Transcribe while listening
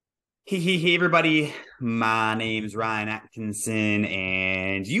Hey, everybody. My name's Ryan Atkinson,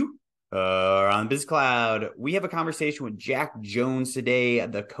 and you are on Biz Cloud. We have a conversation with Jack Jones today,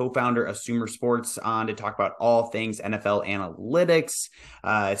 the co-founder of SumerSports, on to talk about all things NFL analytics.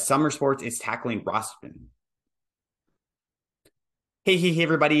 SumerSports is tackling roster. Hey,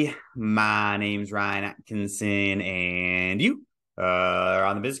 everybody. My name's Ryan Atkinson, and you are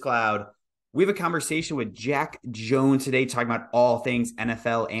on the Biz Cloud. We have a conversation with Jack Jones today talking about all things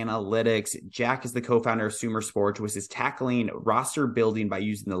NFL analytics. Jack is the co-founder of SumerSports, which is tackling roster building by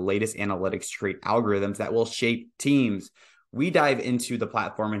using the latest analytics to create algorithms that will shape teams. We dive into the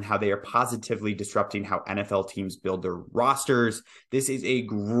platform and how they are positively disrupting how NFL teams build their rosters. This is a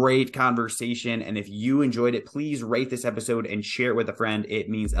great conversation. And if you enjoyed it, please rate this episode and share it with a friend. It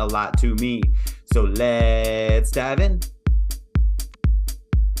means a lot to me. So let's dive in.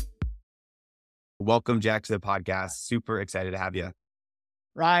 Welcome, Jack, to the podcast. Super excited to have you.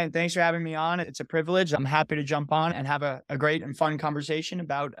 Ryan, thanks for having me on. It's a privilege. I'm happy to jump on and have a great and fun conversation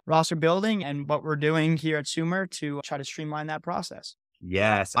about roster building and what we're doing here at Sumer to try to streamline that process.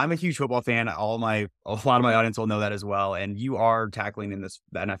 Yes, I'm a huge football fan. A lot of my audience will know that as well. And you are tackling in the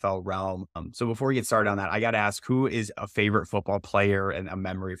NFL realm. So before we get started on that, I got to ask, who is a favorite football player and a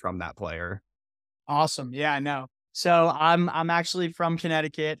memory from that player? Awesome. Yeah, I know. So I'm actually from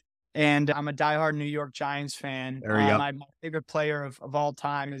Connecticut, and I'm a diehard New York Giants fan. There you go. My favorite player of all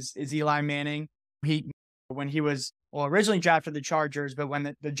time is Eli Manning. When he was originally drafted the Chargers, but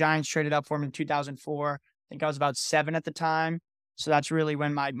when the Giants traded up for him in 2004, I think I was about 7 at the time. So that's really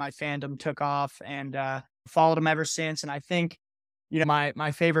when my fandom took off, and followed him ever since. And I think,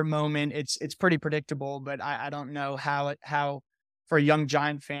 my favorite moment, it's pretty predictable, but I don't know how for a young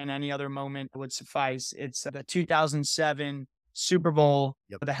Giant fan, any other moment would suffice. It's the 2007 Super Bowl,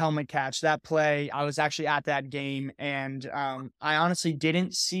 the helmet catch. That play, I was actually at that game, and I honestly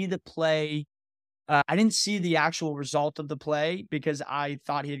didn't see the play. I didn't see the actual result of the play because I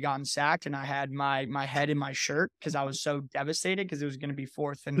thought he had gotten sacked, and I had my head in my shirt because I was so devastated because it was going to be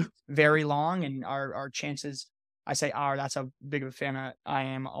fourth and very long, and our chances. I say that's how big of a fan I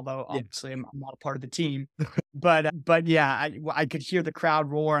am, although obviously I'm not a part of the team. But yeah, I could hear the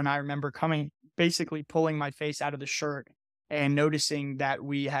crowd roar, and I remember basically pulling my face out of the shirt and noticing that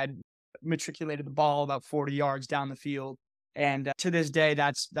we had matriculated the ball about 40 yards down the field. And to this day,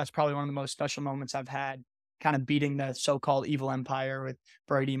 that's probably one of the most special moments I've had, kind of beating the so-called evil empire with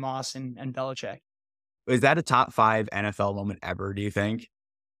Brady, Moss, and Belichick. Is that a top 5 NFL moment ever, do you think?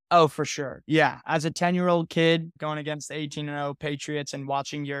 Oh, for sure. Yeah. As a 10-year-old kid going against the 18-0 Patriots and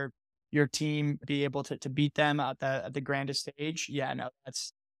watching your team be able to beat them at the grandest stage. Yeah, no,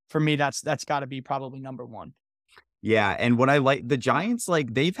 for me, that's got to be probably number one. Yeah, and what I like, the Giants,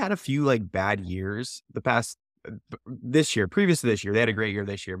 they've had a few bad years previous to this year. They had a great year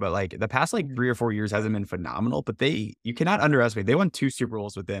this year, but the past 3 or 4 years hasn't been phenomenal. But you cannot underestimate, they won 2 Super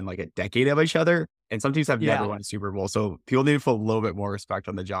Bowls within a decade of each other, and some teams have never won a Super Bowl. So people need to put a little bit more respect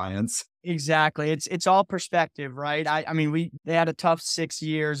on the Giants. Exactly. It's all perspective, right? I mean, they had a tough 6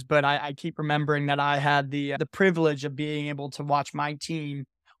 years, but I keep remembering that I had the privilege of being able to watch my team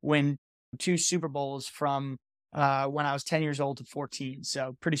win 2 Super Bowls from when I was 10 years old to 14.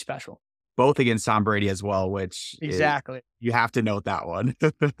 So pretty special. Both against Tom Brady as well, which you have to note that one.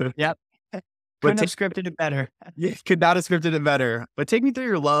 Yep. Couldn't have scripted it better. Yeah, could not have scripted it better. But take me through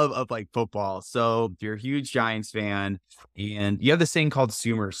your love of football. So you're a huge Giants fan, and you have this thing called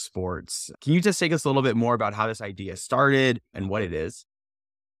SumerSports. Can you just take us a little bit more about how this idea started and what it is?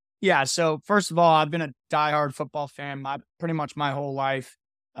 Yeah. So first of all, I've been a diehard football fan pretty much my whole life.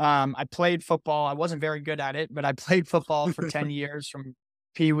 I played football. I wasn't very good at it, but I played football for 10 years from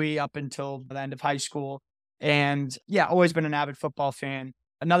Pee Wee up until the end of high school. And yeah, always been an avid football fan.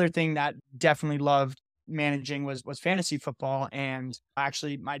 Another thing that definitely loved managing was fantasy football. And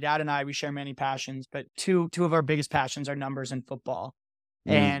actually my dad and I, we share many passions, but two of our biggest passions are numbers and football.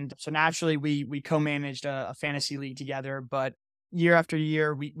 And so naturally we co-managed a fantasy league together, but year after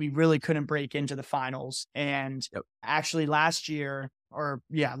year, we really couldn't break into the finals. And actually last year,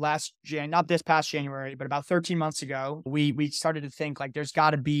 not this past January, but about 13 months ago, we started to think there's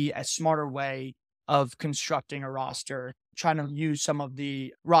got to be a smarter way of constructing a roster, trying to use some of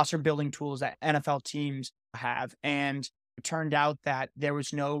the roster building tools that NFL teams have. And it turned out that there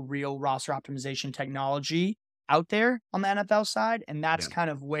was no real roster optimization technology out there on the NFL side. And that's kind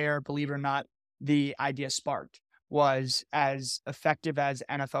of where, believe it or not, the idea sparked. Was as effective as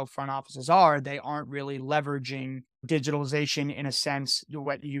NFL front offices are, they aren't really leveraging digitalization in a sense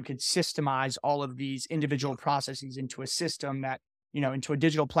what you could systemize all of these individual processes into a system that, into a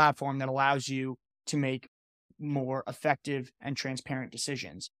digital platform that allows you to make more effective and transparent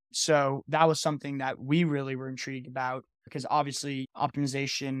decisions. So that was something that we really were intrigued about, because obviously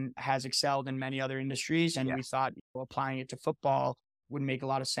optimization has excelled in many other industries. And Yeah. we thought applying it to football would make a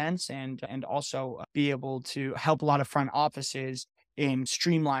lot of sense, and also be able to help a lot of front offices in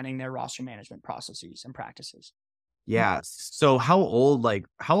streamlining their roster management processes and practices. Yeah. So how old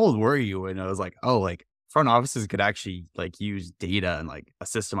were you when it was like, oh, like front offices could actually like use data and like a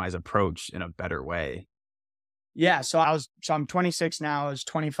systemized approach in a better way? Yeah, so I'm 26 now. I was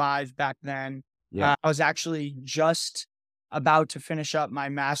 25 back then. Yeah. I was actually just about to finish up my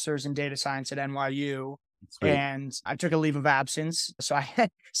master's in data science at NYU, Sweet. and I took a leave of absence. So I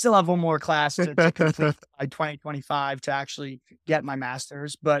still have one more class to complete by 2025 to actually get my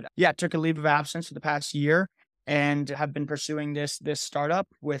master's. But yeah, took a leave of absence for the past year and have been pursuing this startup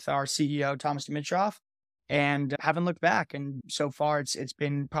with our CEO Thomas Dimitroff, and haven't looked back. And so far, it's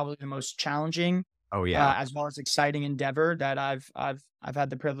been probably the most challenging, Oh yeah. as well as exciting endeavor that I've had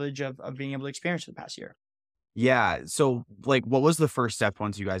the privilege of being able to experience for the past year. Yeah. So, like, what was the first step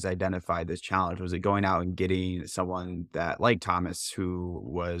once you guys identified this challenge? Was it going out and getting someone that, like Thomas, who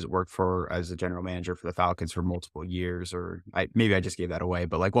was worked for as a general manager for the Falcons for multiple years, or maybe I just gave that away,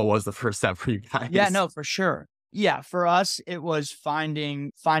 but like, what was the first step for you Yeah, guys? no, for sure. Yeah, for us, it was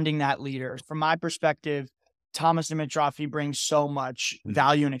finding that leader. From my perspective, Thomas Dimitroff, he brings so much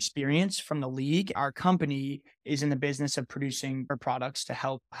value and experience from the league. Our company is in the business of producing products to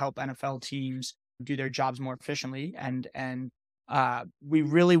help NFL teams do their jobs more efficiently, and we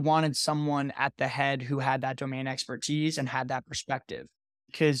really wanted someone at the head who had that domain expertise and had that perspective.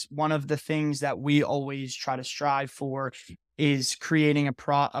 Because one of the things that we always try to strive for is creating a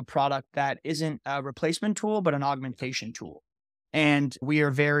product that isn't a replacement tool, but an augmentation tool. And we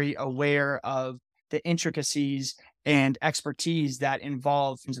are very aware of the intricacies and expertise that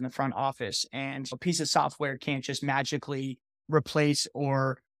involve things in the front office. And a piece of software can't just magically replace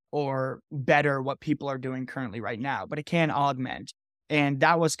or better what people are doing currently right now, but it can augment. And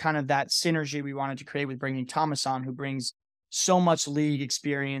that was kind of that synergy we wanted to create with bringing Thomas on, who brings so much league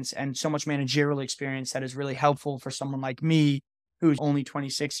experience and so much managerial experience that is really helpful for someone like me, who's only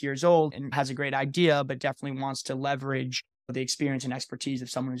 26 years old and has a great idea, but definitely wants to leverage the experience and expertise of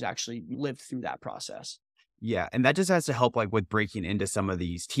someone who's actually lived through that process. Yeah, and that just has to help, like, with breaking into some of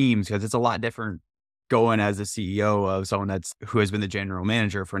these teams because it's a lot different going as a CEO of someone who has been the general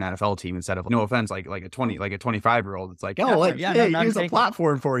manager for an NFL team instead of, no offense, like a 25-year-old. It's like, "Oh, like, Yeah, no, hey, none here's a taken.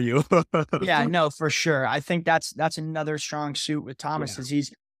 platform for you." Yeah, no, for sure. I think that's another strong suit with Thomas Yeah,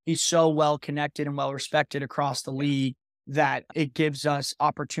 is he's so well connected and well respected across the yeah, league that it gives us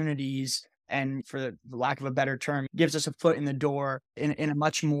opportunities, and for the lack of a better term, gives us a foot in the door in a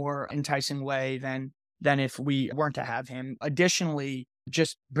much more enticing way than if we weren't to have him. Additionally,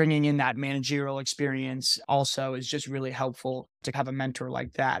 just bringing in that managerial experience also is just really helpful to have a mentor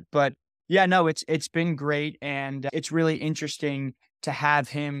like that. But yeah, no, it's been great, and it's really interesting to have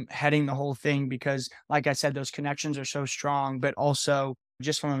him heading the whole thing because, like I said, those connections are so strong, but also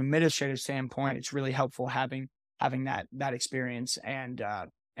just from an administrative standpoint, it's really helpful having that experience and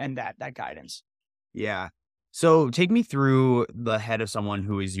that guidance. yeah. So, take me through the head of someone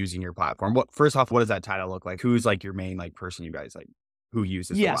who is using your platform. What first off, what does that title look like? Who's, like, your main, like, person you guys, like, who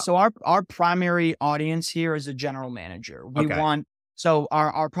uses the Yeah, so platform? our primary audience here is a general manager. We Okay, want so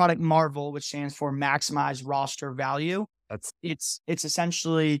our product Marvel, which stands for maximize roster value, that's it's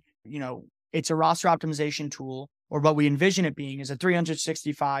essentially, it's a roster optimization tool, or what we envision it being is a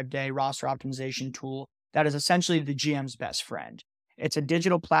 365-day roster optimization tool that is essentially the GM's best friend. It's a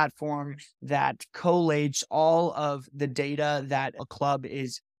digital platform that collates all of the data that a club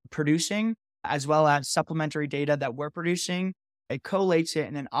is producing, as well as supplementary data that we're producing. It collates it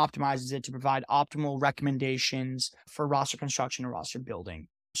and then optimizes it to provide optimal recommendations for roster construction and roster building.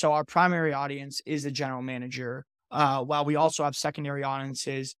 So our primary audience is the general manager, while we also have secondary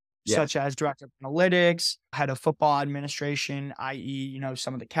audiences yeah. such as director of analytics, head of football administration, i.e.,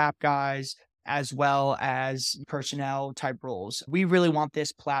 some of the cap guys, as well as personnel type roles. We really want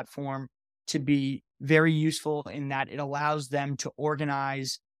this platform to be very useful in that it allows them to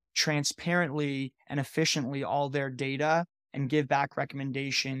organize transparently and efficiently all their data and give back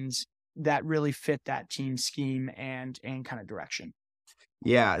recommendations that really fit that team scheme and kind of direction.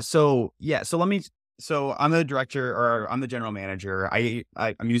 So let me so I'm the director or I'm the general manager. I'm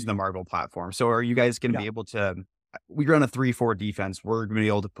using the Marvel platform. So are you guys going to Yeah. be able to we run a 3-4 defense. We're going to be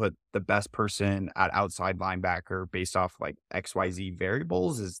able to put the best person at outside linebacker based off like XYZ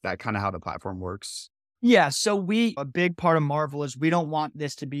variables. Is that kind of how the platform works? Yeah, so a big part of Marvel is we don't want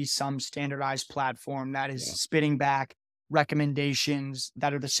this to be some standardized platform that is Yeah. spitting back recommendations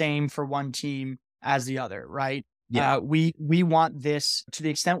that are the same for one team as the other, right? Yeah. We want this to the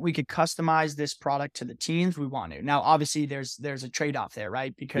extent we could customize this product to the teams we want to. Now, obviously, there's a trade off there,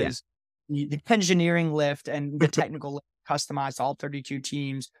 right? Yeah. Because the engineering lift and the technical lift customized to all 32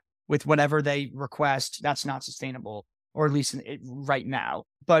 teams with whatever they request, that's not sustainable, or at least right now.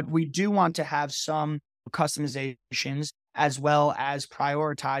 But we do want to have some customizations as well as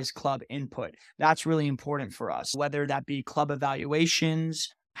prioritize club input. That's really important for us, whether that be club evaluations,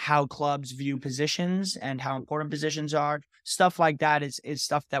 how clubs view positions and how important positions are. Stuff like that is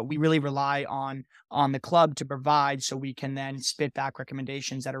stuff that we really rely on the club to provide, so we can then spit back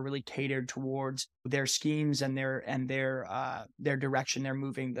recommendations that are really catered towards their schemes and their direction they're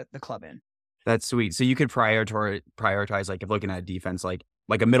moving the club in. That's sweet. So you could prioritize, like if looking at defense, like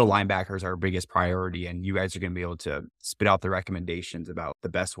a middle linebacker is our biggest priority, and you guys are going to be able to spit out the recommendations about the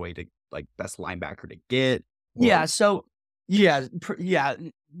best way to, like, best linebacker to get. Yeah. Or So yeah,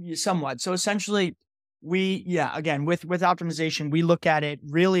 somewhat. So essentially, again, with optimization, we look at it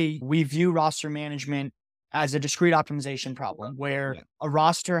really. We view roster management as a discrete optimization problem where yeah, a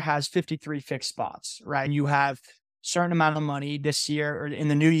roster has 53 fixed spots, right? And you have certain amount of money this year, or in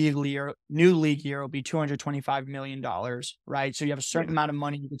the new league year will be $225 million, right? So you have a certain yeah, amount of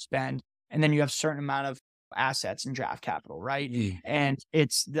money you can spend, and then you have a certain amount of assets and draft capital, right? And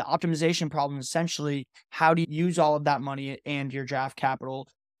it's the optimization problem, essentially, how do you use all of that money and your draft capital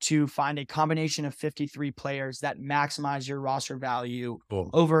to find a combination of 53 players that maximize your roster value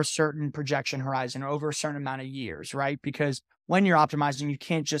cool. over a certain projection horizon or over a certain amount of years, right? Because when you're optimizing, you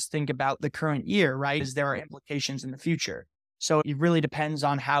can't just think about the current year, right? Because there are implications in the future. So it really depends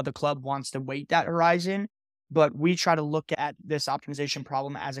on how the club wants to weight that horizon. But we try to look at this optimization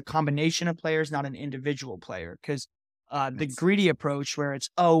problem as a combination of players, not an individual player. Because the That's greedy approach where it's,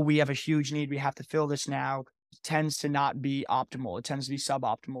 oh, we have a huge need, we have to fill this now, tends to not be optimal. It tends to be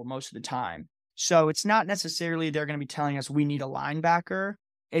suboptimal most of the time. So it's not necessarily they're going to be telling us we need a linebacker.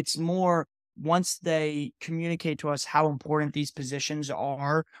 It's more once they communicate to us how important these positions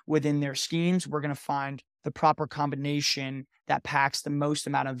are within their schemes, we're going to find the proper combination that packs the most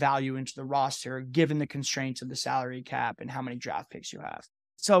amount of value into the roster, given the constraints of the salary cap and how many draft picks you have.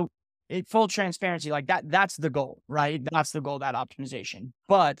 So, full transparency, like that's the goal, right? That's the goal, that optimization.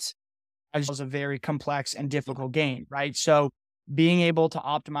 But it's a very complex and difficult game, right? So, being able to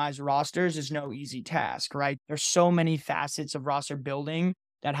optimize rosters is no easy task, right? There's so many facets of roster building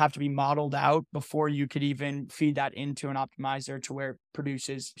that have to be modeled out before you could even feed that into an optimizer to where it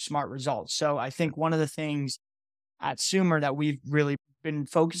produces smart results. So I think one of the things at Sumer that we've really been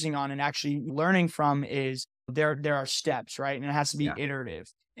focusing on and actually learning from is there are steps, right? And it has to be yeah.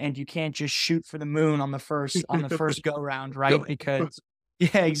 iterative. And you can't just shoot for the moon on the first go round, right? Go Because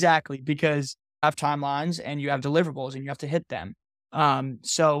yeah, exactly. Because you have timelines and you have deliverables and you have to hit them.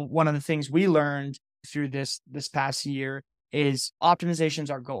 So one of the things we learned through this past year is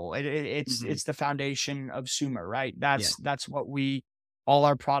optimization's our goal. It's the foundation of Sumer, right? Yeah. That's what all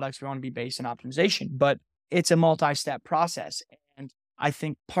our products, we want to be based in optimization, but it's a multi-step process. And I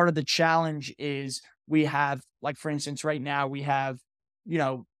think part of the challenge is we have, like, for instance, right now we have,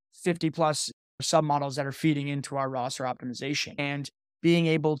 50 plus submodels that are feeding into our roster optimization, and being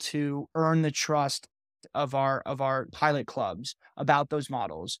able to earn the trust of our pilot clubs about those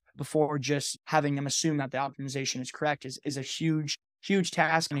models before just having them assume that the optimization is correct is a huge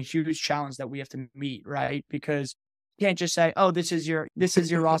task and a huge challenge that we have to meet, right? Because you can't just say, oh, this is your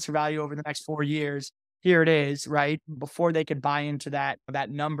roster value over the next 4 years. Here it is, right? Before they could buy into that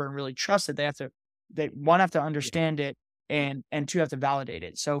number and really trust it, they one, have to Yeah. understand it, and two, have to validate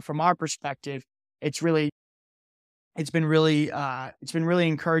it. So from our perspective, it's been really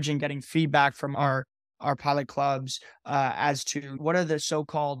encouraging getting feedback from our pilot clubs as to what are the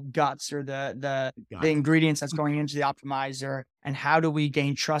so-called guts or the Got ingredients that's going into the optimizer, and how do we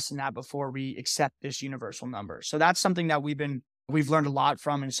gain trust in that before we accept this universal number. So that's something that we've learned a lot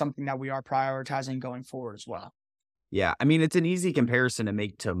from, and something that we are prioritizing going forward as well. Yeah, I mean, it's an easy comparison to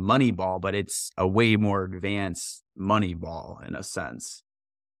make to Moneyball, but it's a way more advanced Moneyball in a sense.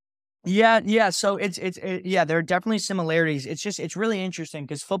 Yeah. So yeah, there are definitely similarities. It's really interesting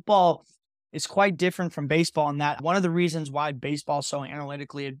because football is quite different from baseball in that one of the reasons why baseball is so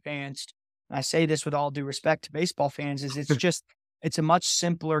analytically advanced, and I say this with all due respect to baseball fans, is it's a much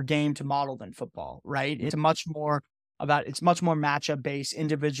simpler game to model than football, right? It's much more matchup based,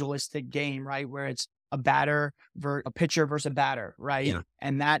 individualistic game, right? Where it's a pitcher versus a batter, right? Yeah.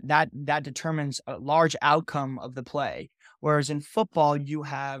 And that determines a large outcome of the play. Whereas in football, you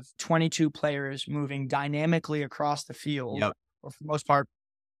have 22 players moving dynamically across the field, Yep. or for the most part,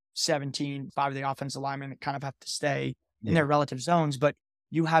 17, 5 of the offensive linemen that kind of have to stay in Yeah. their relative zones. But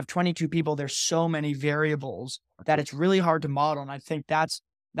you have 22 people, there's so many variables that it's really hard to model. And I think that's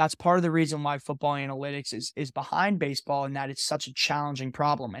part of the reason why football analytics is behind baseball, and that it's such a challenging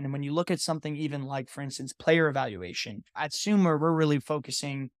problem. And when you look at something even like, for instance, player evaluation, at Sumer, we're really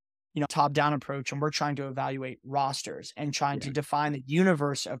focusing, top-down approach, and we're trying to evaluate rosters and trying to Yeah. define the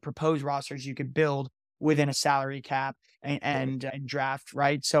universe of proposed rosters you could build within a salary cap and draft,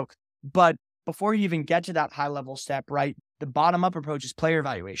 right? So, but before you even get to that high level step, right, the bottom up approach is player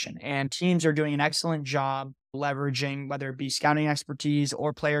evaluation, and teams are doing an excellent job leveraging whether it be scouting expertise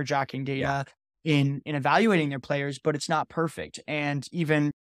or player jocking Yeah. data in evaluating their players, but it's not perfect. And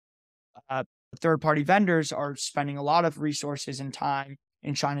even uh, third party vendors are spending a lot of resources and time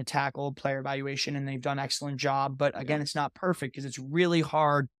in trying to tackle player evaluation, and they've done an excellent job. But Yeah. again, it's not perfect because it's really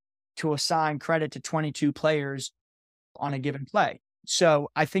hard to assign credit to 22 players on a given play. So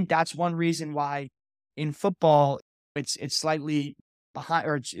I think that's one reason why in football it's slightly behind,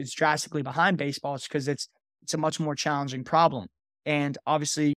 or it's drastically behind baseball. It's because it's a much more challenging problem. And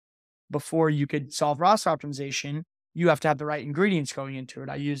obviously, before you could solve roster optimization, you have to have the right ingredients going into it.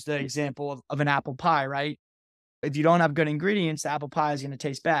 I use the example of an apple pie, right? If you don't have good ingredients, the apple pie is going to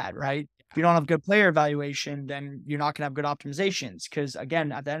taste bad, right? If you don't have good player evaluation, then you're not going to have good optimizations. Because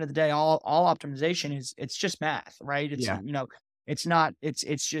again, at the end of the day, all optimization it's just math, right? It's Yeah. it's not it's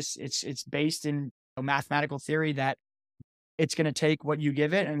just it's based in mathematical theory that it's going to take what you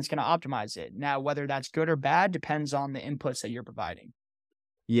give it and it's going to optimize it. Now, whether that's good or bad depends on the inputs that you're providing.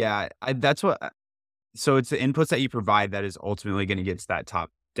 Yeah. That's what. So it's the inputs that you provide that is ultimately going to get to that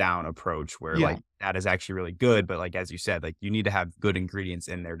top down approach where Yeah, like that is actually really good. But like, as you said, like you need to have good ingredients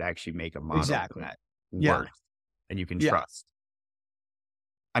in there to actually make a model exactly. that Yeah, works and you can yeah. trust.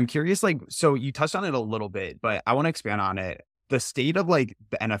 I'm curious, like, so you touched on it a little bit, but I want to expand on it. The state of like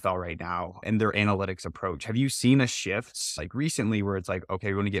the NFL right now and their analytics approach. Have you seen a shift like recently where it's like, okay,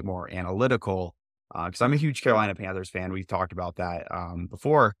 we want to get more analytical? Because I'm a huge Carolina Panthers fan. We've talked about that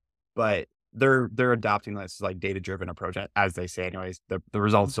before, but they're adopting this like data driven approach as they say. Anyways, the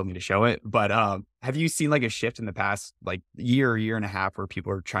results still need to show it. But have you seen like a shift in the past like year and a half where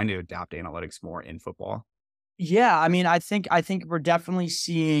people are trying to adopt analytics more in football? Yeah, I mean, I think we're definitely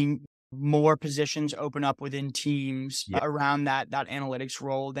seeing more positions open up within teams Yeah. around that analytics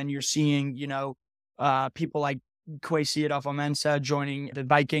role. Then you're seeing, people like Kwesi Adolfo-Mensah joining the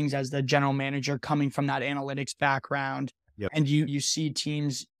Vikings as the general manager, coming from that analytics background. Yep. And you see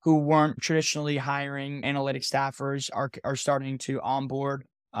teams who weren't traditionally hiring analytics staffers are starting to onboard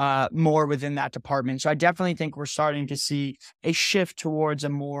more within that department. So I definitely think we're starting to see a shift towards a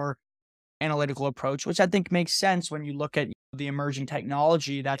more analytical approach, which I think makes sense when you look at the emerging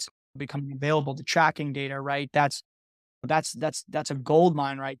technology that's becoming available, the tracking data, right? That's a gold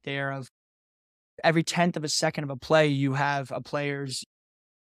mine right there of every tenth of a second of a play, you have a player's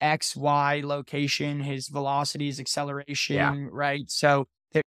X, Y location, his velocity, his Yeah. acceleration, right? So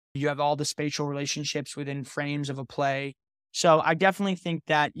there, you have all the spatial relationships within frames of a play. So I definitely think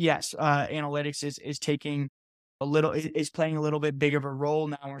that yes, analytics is taking is playing a little bit bigger of a role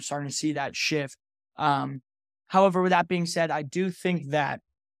now. We're starting to see that shift. Um, However, with that being said, I do think that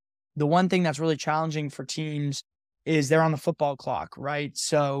the one thing that's really challenging for teams is they're on the football clock, right?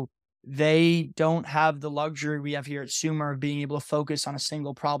 So they don't have the luxury we have here at Sumer of being able to focus on a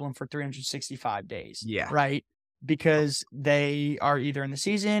single problem for 365 days, Yeah. right? Because they are either in the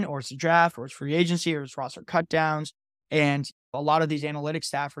season or it's a draft or it's free agency or it's roster cutdowns. And a lot of these analytics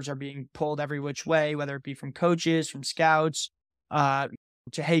staffers are being pulled every which way, whether it be from coaches, from scouts, uh,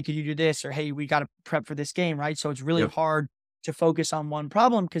 to, hey, could you do this? Or, hey, we got to prep for this game, right? So it's really Yep. hard to focus on one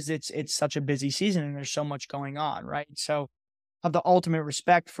problem because it's such a busy season and there's so much going on, right? So I have the ultimate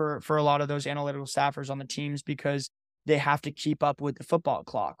respect for a lot of those analytical staffers on the teams because they have to keep up with the football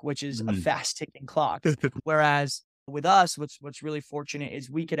clock, which is a Mhm. fast ticking clock. Whereas with us, what's really fortunate is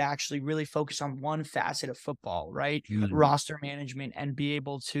we could actually really focus on one facet of football, right? Mhm. Roster management, and be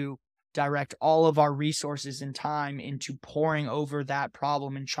able to direct all of our resources and time into pouring over that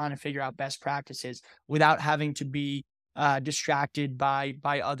problem and trying to figure out best practices without having to be distracted by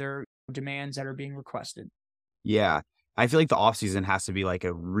other demands that are being requested. Yeah. I feel like the off season has to be like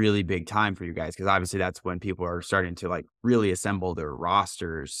a really big time for you guys because obviously that's when people are starting to like really assemble their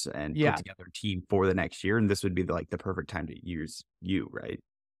rosters and put Yeah. together a team for the next year. And this would be like the perfect time to use you, right?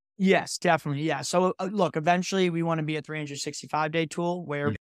 Yes, definitely. Yeah. So look, eventually we want to be a 365-day tool where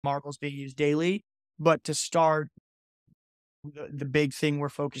Yeah. Marvel's being used daily. But to start, the big thing we're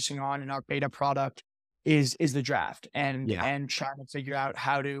focusing on in our beta product is the draft Yeah. and trying to figure out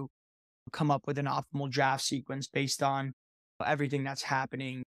how to come up with an optimal draft sequence based on everything that's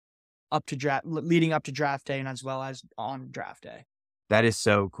happening up to leading up to draft day and as well as on draft day. That is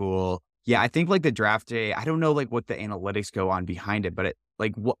so cool. Yeah, I think like the draft day, I don't know like what the analytics go on behind it, but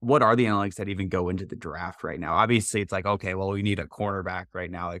like what are the analytics that even go into the draft right now? Obviously, it's like, okay, well, we need a cornerback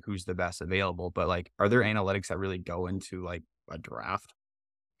right now, like who's the best available, but like are there analytics that really go into like a draft?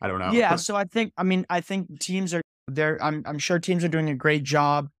 I don't know. Yeah, so I think teams are there. I'm sure teams are doing a great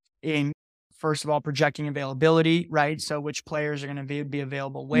job in, first of all, projecting availability, right? So which players are going to be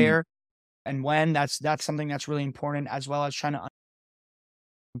available Mm, where and when. That's something that's really important, as well as trying to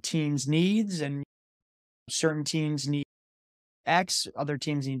teams' needs, and certain teams need X, other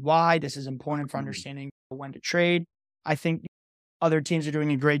teams need Y. This is important for mm, understanding when to trade. I think other teams are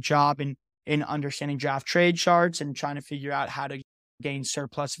doing a great job in understanding draft trade charts and trying to figure out how to gain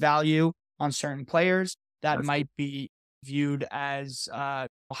surplus value on certain players that that's might be viewed as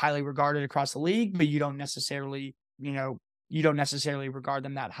highly regarded across the league, but you don't necessarily regard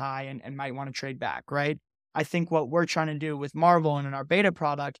them that high, and might want to trade back, right? I think what we're trying to do with Marvel and in our beta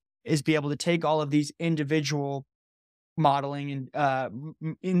product is be able to take all of these individual modeling and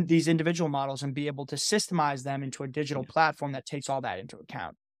in these individual models and be able to systemize them into a digital yeah. platform that takes all that into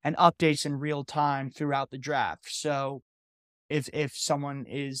account and updates in real time throughout the draft. So if someone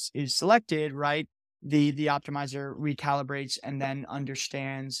is selected, right, the optimizer recalibrates and then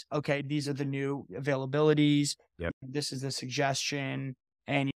understands, okay, these are the new availabilities, Yep. this is the suggestion,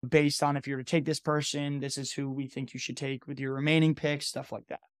 and based on if you were to take this person, this is who we think you should take with your remaining picks, stuff like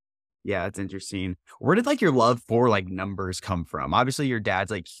that. Yeah, it's interesting. Where did like your love for like numbers come from? Obviously, your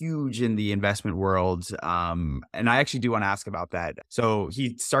dad's like huge in the investment world. And I actually do want to ask about that. So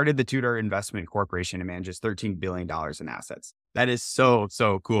he started the Tudor Investment Corporation and manages $13 billion in assets. That is so,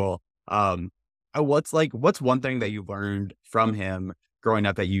 so cool. What's one thing that you learned from him growing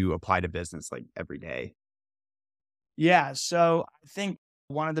up that you apply to business like every day? Yeah, so I think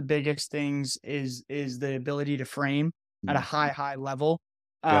one of the biggest things is the ability to frame at a Mm, high level.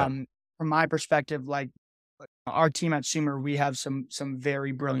 yeah. Um, from my perspective, like our team at Sumer, we have some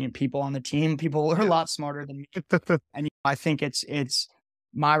very brilliant people on the team. People who are a Yeah. lot smarter than me, and I think it's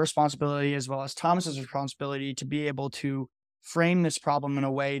my responsibility as well as Thomas's responsibility to be able to frame this problem in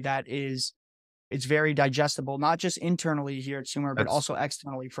a way that is it's very digestible, not just internally here at Sumer, but That's also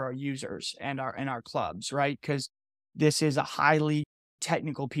externally for our users and our clubs, right? Because this is a highly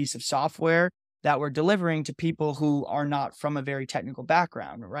technical piece of software that we're delivering to people who are not from a very technical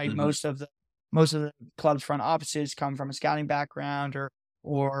background, right? mhm. Most of the club's front offices come from a scouting background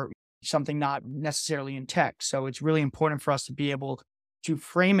or something not necessarily in tech. So it's really important for us to be able to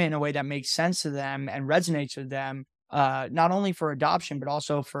frame it in a way that makes sense to them and resonates with them, not only for adoption but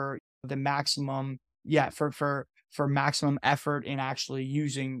also for the maximum, yeah, for maximum effort in actually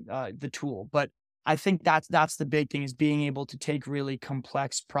using the tool. But I think that's the big thing, is being able to take really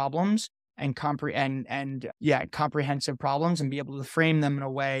complex problems and comprehensive problems and be able to frame them in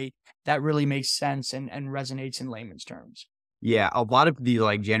a way that really makes sense and resonates in layman's terms. Yeah, a lot of the,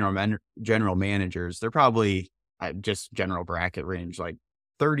 like, general managers, they're probably at just general bracket range, like,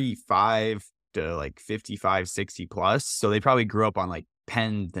 35 to, like, 55, 60 plus, so they probably grew up on, like,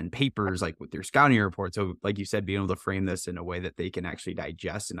 pens and papers, like, with their scouting report, so, like you said, being able to frame this in a way that they can actually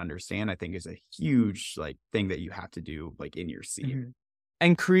digest and understand, I think is a huge, like, thing that you have to do, like, in your seat. Mhm.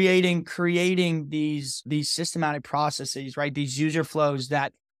 And creating these systematic processes, right? These user flows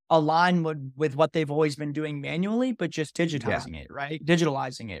that align with what they've always been doing manually, but just Yeah, digitizing it, right?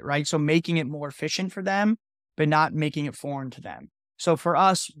 Digitalizing it, right? So making it more efficient for them, but not making it foreign to them. So for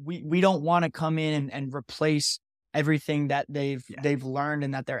us, we don't want to come in and replace everything that yeah. they've learned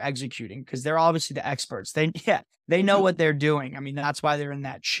and that they're executing, because they're obviously the experts. They yeah, they know what they're doing. I mean, that's why they're in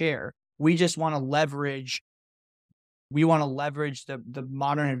that chair. We just want to leverage the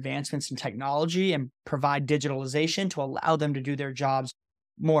modern advancements in technology and provide digitalization to allow them to do their jobs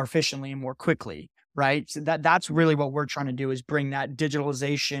more efficiently and more quickly, right? So that's really what we're trying to do, is bring that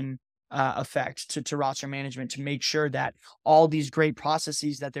digitalization effect to roster management, to make sure that all these great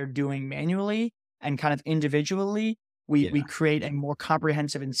processes that they're doing manually and kind of individually, we Yeah. create a more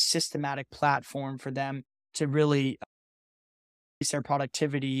comprehensive and systematic platform for them to really increase their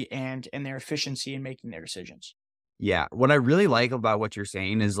productivity and their efficiency in making their decisions. Yeah, what I really like about what you're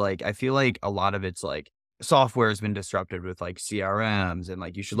saying is, like, I feel like a lot of it's, like, software has been disrupted with, like, CRMs, and,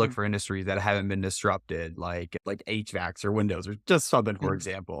 like, you should look Mhm, for industries that haven't been disrupted, like HVACs or Windows or just something, for mhm.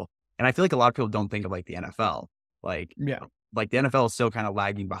 example, and I feel like a lot of people don't think of, like, the NFL. Like Yeah. like, the NFL is still kinda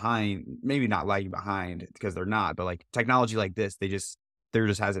lagging behind, maybe not lagging behind because they're not, but, like, technology like this, there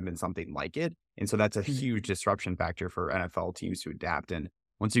just hasn't been something like it, and so that's a Mhm. huge disruption factor for NFL teams to adapt, and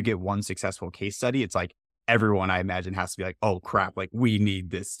once you get one successful case study, it's like everyone, I imagine, has to be like, "Oh, crap, like, we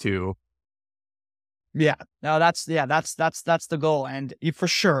need this too." Yeah. No, that's the goal. And for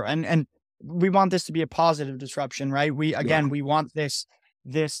sure. And we want this to be a positive disruption, right? Yeah. We want this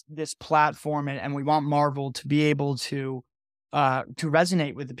platform, and we want Marvel to be able to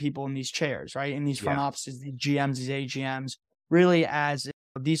resonate with the people in these chairs, right? In these front Yeah. offices, these GMs, these AGMs, really, as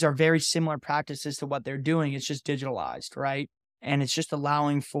these are very similar practices to what they're doing. It's just digitalized, right? And it's just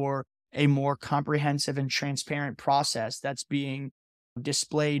allowing for a more comprehensive and transparent process that's being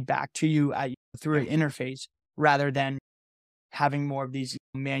displayed back to you through Yeah. an interface, rather than having more of these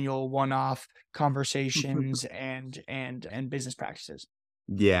manual one-off conversations and business practices.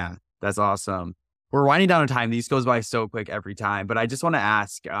 Yeah, that's awesome. We're winding down on time. These goes by so quick every time, but I just want to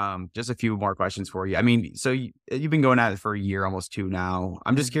ask just a few more questions for you. I mean, so you've been going at it for a year, almost two now.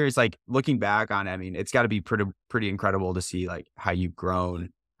 I'm just Mhm. curious, like looking back on it, I mean, it's got to be pretty incredible to see like how you've grown.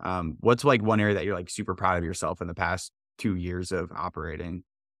 What's like one area that you're like super proud of yourself in the past 2 years of operating?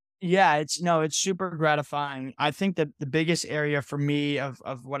 Yeah, it's super gratifying. I think that the biggest area for me of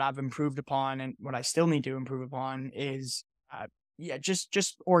what I've improved upon and what I still need to improve upon is yeah,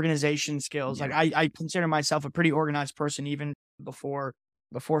 just organization skills. Like Yeah, I consider myself a pretty organized person even before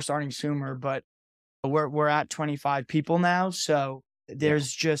starting Sumer, but we're at 25 people now, so yeah,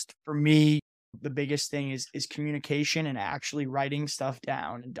 there's just for me the biggest thing is communication and actually writing stuff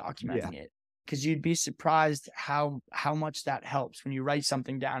down and yeah, documenting it. Because you'd be surprised how much that helps when you write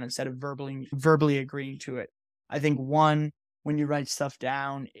something down instead of verbally agreeing to it. I think one, when you write stuff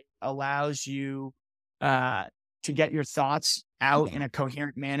down, it allows you uh to get your thoughts out yeah, in a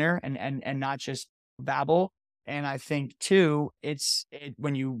coherent manner and not just babble. And I think too,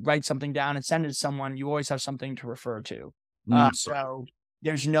 when you write something down and send it to someone, you always have something to refer to. mm, So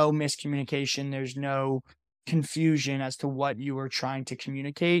there's no miscommunication, there's no confusion as to what you were trying to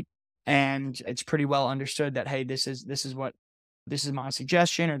communicate. And it's pretty well understood that, hey, this is my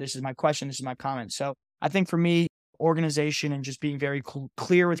suggestion, or this is my question, this is my comment. So I think for me, organization and just being very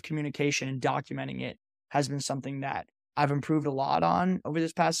clear with communication and documenting it has been something that I've improved a lot on over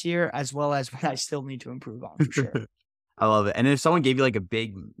this past year, as well as what I still need to improve on for sure. I love it. And if someone gave you like a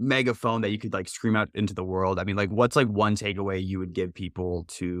big megaphone that you could like scream out into the world, I mean, like, what's like one takeaway you would give people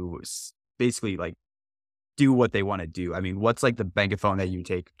to basically like do what they want to do? I mean, what's like the megaphone that you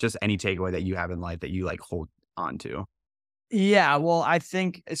take, just any takeaway that you have in life that you like hold on to? Yeah, well, I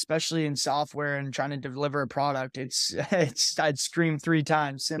think especially in software and trying to deliver a product, I'd scream 3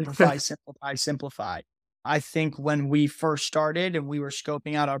 times, simplify, simplify, simplify. I think when we first started and we were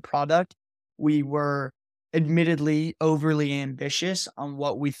scoping out our product, we were admittedly overly ambitious on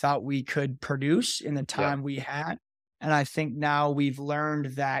what we thought we could produce in the Yeah. time we had. And I think now we've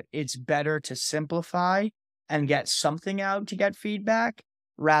learned that it's better to simplify and get something out to get feedback,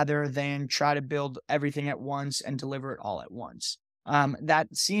 rather than try to build everything at once and deliver it all at once.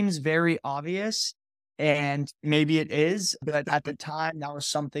 That seems very obvious, and maybe it is, but at the time, that was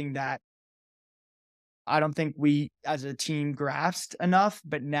something that I don't think we as a team grasped enough.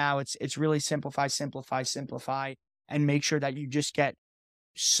 But now it's really simplify, simplify, simplify, and make sure that you just get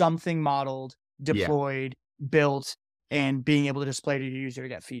something modeled, Yeah. deployed, built, and being able to display to your user to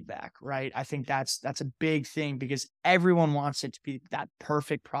get feedback, right? I think that's a big thing because everyone wants it to be that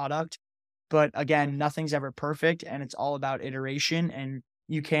perfect product. But again, nothing's ever perfect, and it's all about iteration, and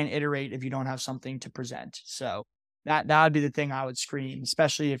you can't iterate if you don't have something to present. So that would be the thing I would scream,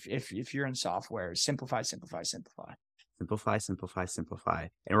 especially if you're in software. Simplify, simplify, simplify. Simplify, simplify, simplify.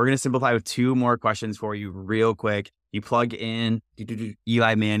 And we're going to simplify with two more questions for you real quick. You plug in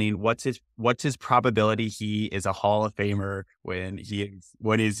Eli Manning. What's his probability he is a Hall of Famer when he is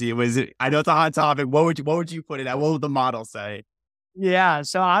when is he was it, I know it's a hot topic. What would you put it at? What would the model say? Yeah,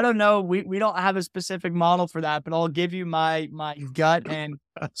 so I don't know. We don't have a specific model for that, but I'll give you my gut and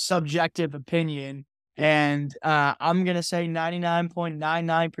subjective opinion. And I'm gonna say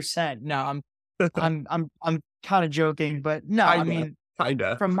 99.99%. No, I'm kind of joking, but no, I Kinda. mean,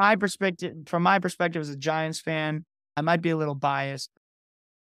 Kinda. from my perspective as a Giants fan, I might be a little biased.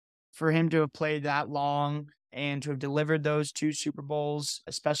 For him to have played that long and to have delivered those 2 Super Bowls,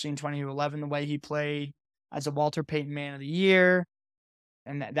 especially in 2011, the way he played as a Walter Payton Man of the Year,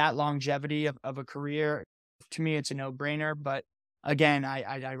 and that longevity of a career, to me, it's a no-brainer. But again,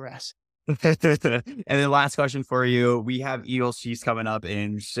 I digress. And then last question for you. We have Eagles Chiefs coming up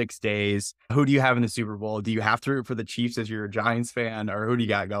in 6 days. Who do you have in the Super Bowl? Do you have to root for the Chiefs as you're a Giants fan, or who do you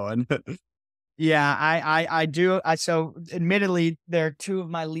got going? Yeah, I do. So admittedly, they're two of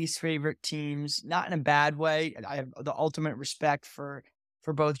my least favorite teams, not in a bad way. I have the ultimate respect for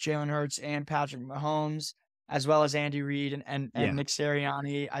both Jalen Hurts and Patrick Mahomes, as well as Andy Reid and Yeah. Nick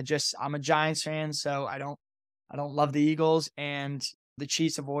Sirianni. I'm a Giants fan, so I don't love the Eagles. And the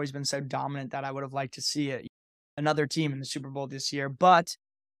Chiefs have always been so dominant that I would have liked to see another team in the Super Bowl this year. But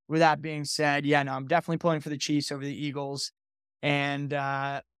with that being said, yeah, no, I'm definitely pulling for the Chiefs over the Eagles. And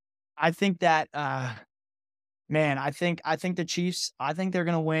I think that man, I think the Chiefs, I think they're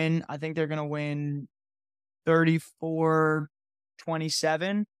gonna win. I think they're gonna win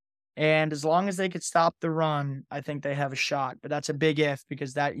 34-27. And as long as they could stop the run, I think they have a shot. But that's a big if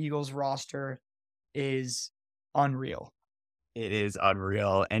because that Eagles roster is unreal. It is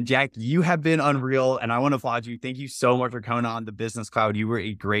unreal. And Jack, you have been unreal, and I want to applaud you. Thank you so much for coming on the Business Cloud. You were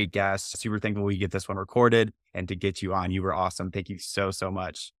a great guest. Super thankful we get this one recorded and to get you on. You were awesome. Thank you so, so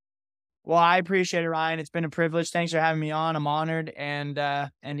much. Well, I appreciate it, Ryan. It's been a privilege. Thanks for having me on. I'm honored. And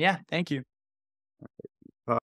yeah, thank you.